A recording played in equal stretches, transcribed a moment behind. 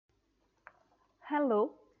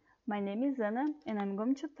Hello, my name is Anna and I'm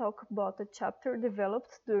going to talk about a chapter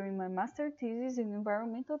developed during my master thesis in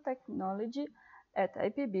environmental technology at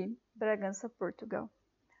IPB, Bragança, Portugal.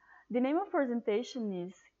 The name of presentation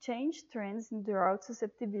is Change Trends in Drought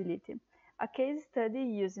Susceptibility, a case study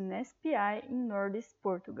using SPI in Northeast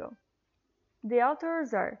Portugal. The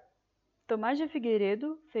authors are Tomás de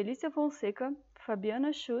Figueiredo, Felícia Fonseca,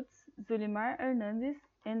 Fabiana Schutz, Zulimar Hernández,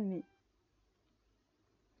 and me.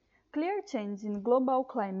 Clear changes in global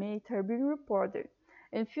climate are being reported,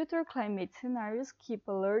 and future climate scenarios keep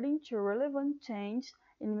alerting to relevant change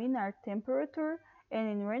in mean air temperature and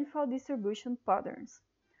in rainfall distribution patterns.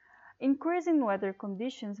 Increasing weather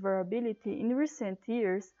conditions variability in recent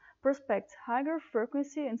years prospects higher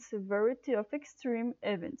frequency and severity of extreme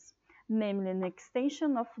events, namely an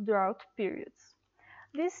extension of drought periods.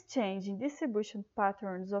 This change in distribution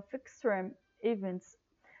patterns of extreme events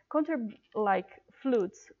like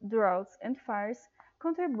floods, droughts, and fires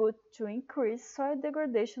contribute to increased soil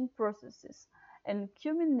degradation processes and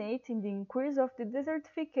culminate in the increase of the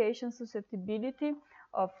desertification susceptibility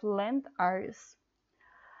of land areas.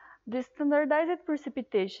 The Standardized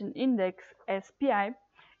Precipitation Index (SPI)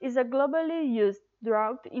 is a globally used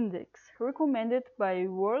drought index recommended by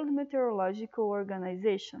World Meteorological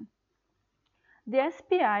Organization. The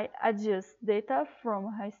SPI adjusts data from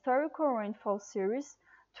a historical rainfall series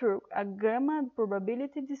through a gamma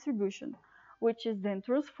probability distribution, which is then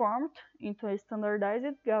transformed into a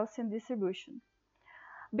standardized Gaussian distribution.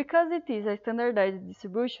 Because it is a standardized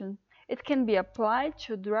distribution, it can be applied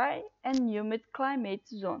to dry and humid climate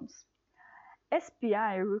zones.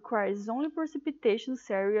 SPI requires only precipitation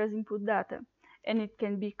area as input data, and it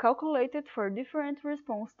can be calculated for different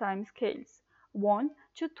response time scales, 1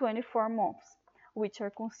 to 24 months, which are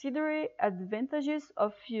considered advantages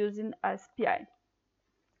of using SPI.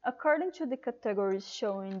 According to the categories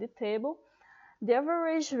shown in the table, the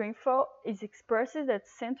average rainfall is expressed at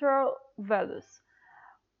central values,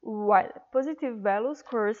 while positive values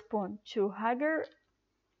correspond to higher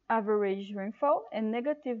average rainfall and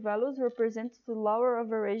negative values represent the lower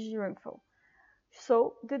average rainfall,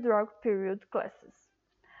 so the drought period classes.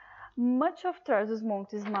 Much of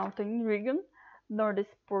Trás-os-Montes mountain region,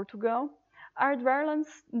 Northeast Portugal, are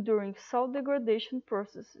drylands during soil degradation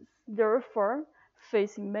processes, therefore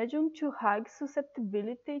facing medium to high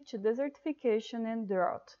susceptibility to desertification and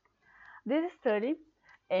drought. This study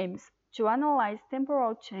aims to analyze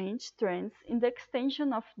temporal change trends in the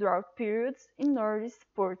extension of drought periods in Northeast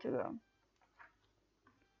Portugal.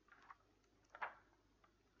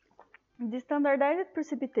 The Standardized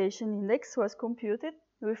Precipitation Index was computed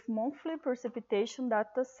with monthly precipitation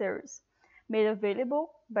data series, made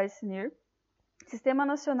available by CIR, Sistema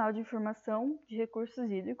Nacional de Informação de Recursos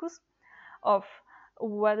Hídricos, of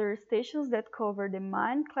weather stations that cover the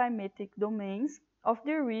main climatic domains of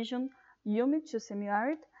the region humid to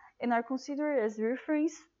semi-arid and are considered as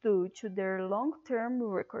reference due to their long-term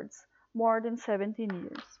records, more than 17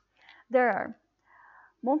 years. There are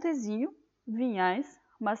Montezinho, Vinhais,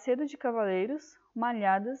 Macedo de Cavaleiros,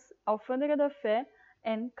 Malhadas, Alfândega da Fé,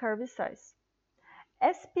 and Carviçais.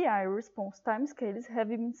 SPI response timescales have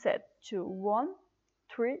been set to 1,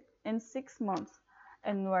 3, and 6 months,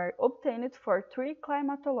 and were obtained for 3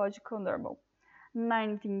 climatological normals: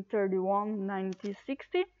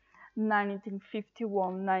 1931-1960,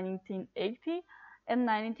 1951-1980, and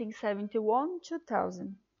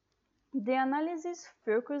 1971-2000. The analysis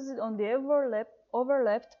focused on the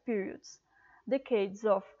overlapped periods, decades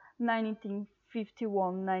of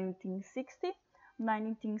 1951-1960,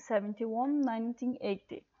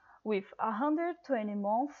 1971-1980, with 120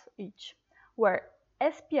 months each, where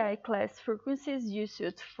SPI class frequencies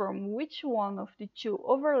used from which one of the 2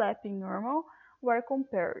 overlapping normal were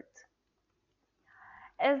compared.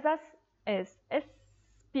 As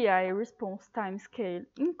SPI response time scale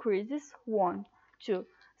increases 1 to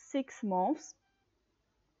 6 months,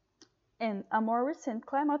 and a more recent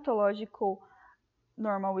climatological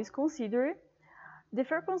normal is considered, the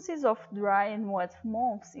frequencies of dry and wet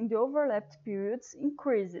months in the overlapped periods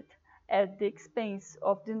increased at the expense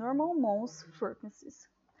of the normal months' frequencies.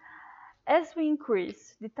 As we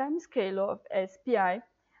increase the timescale of SPI,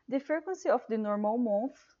 the frequency of the normal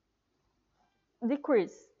month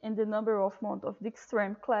decreases and the number of months of the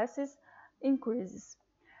extreme classes increases.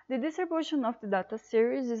 The distribution of the data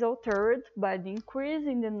series is altered by the increase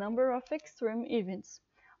in the number of extreme events,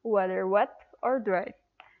 whether wet or dry.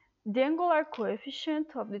 The angular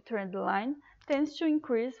coefficient of the trend line tends to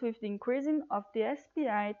increase with the increasing of the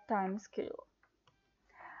SPI timescale.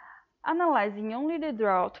 Analyzing only the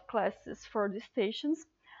drought classes for the stations,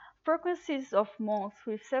 Frequencies of months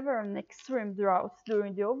with severe and extreme droughts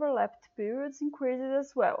during the overlapped periods increases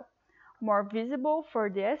as well, more visible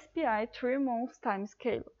for the SPI 3-month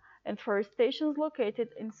timescale and for stations located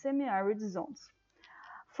in semi-arid zones.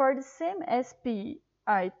 For the same SPI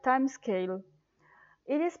timescale,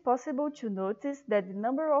 it is possible to notice that the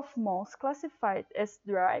number of months classified as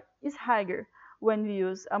dry is higher when we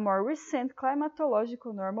use a more recent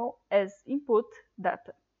climatological normal as input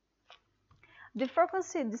data. The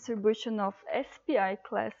frequency distribution of SPI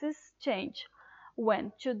classes change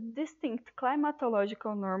when two distinct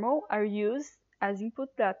climatological normals are used as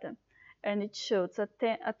input data, and it shows a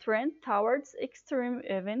trend towards extreme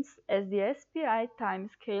events as the SPI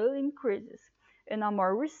timescale increases and a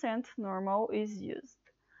more recent normal is used.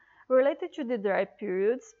 Related to the dry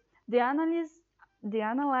periods, the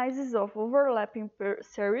analysis of overlapping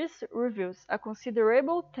series reveals a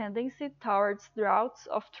considerable tendency towards droughts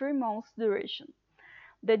of 3 months duration.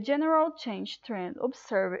 The general change trend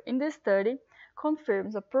observed in the study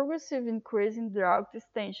confirms a progressive increase in drought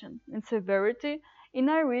extension and severity in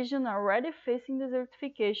a region already facing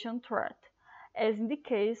desertification threat, as in the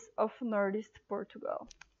case of Northeast Portugal.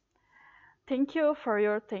 Thank you for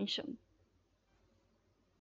your attention.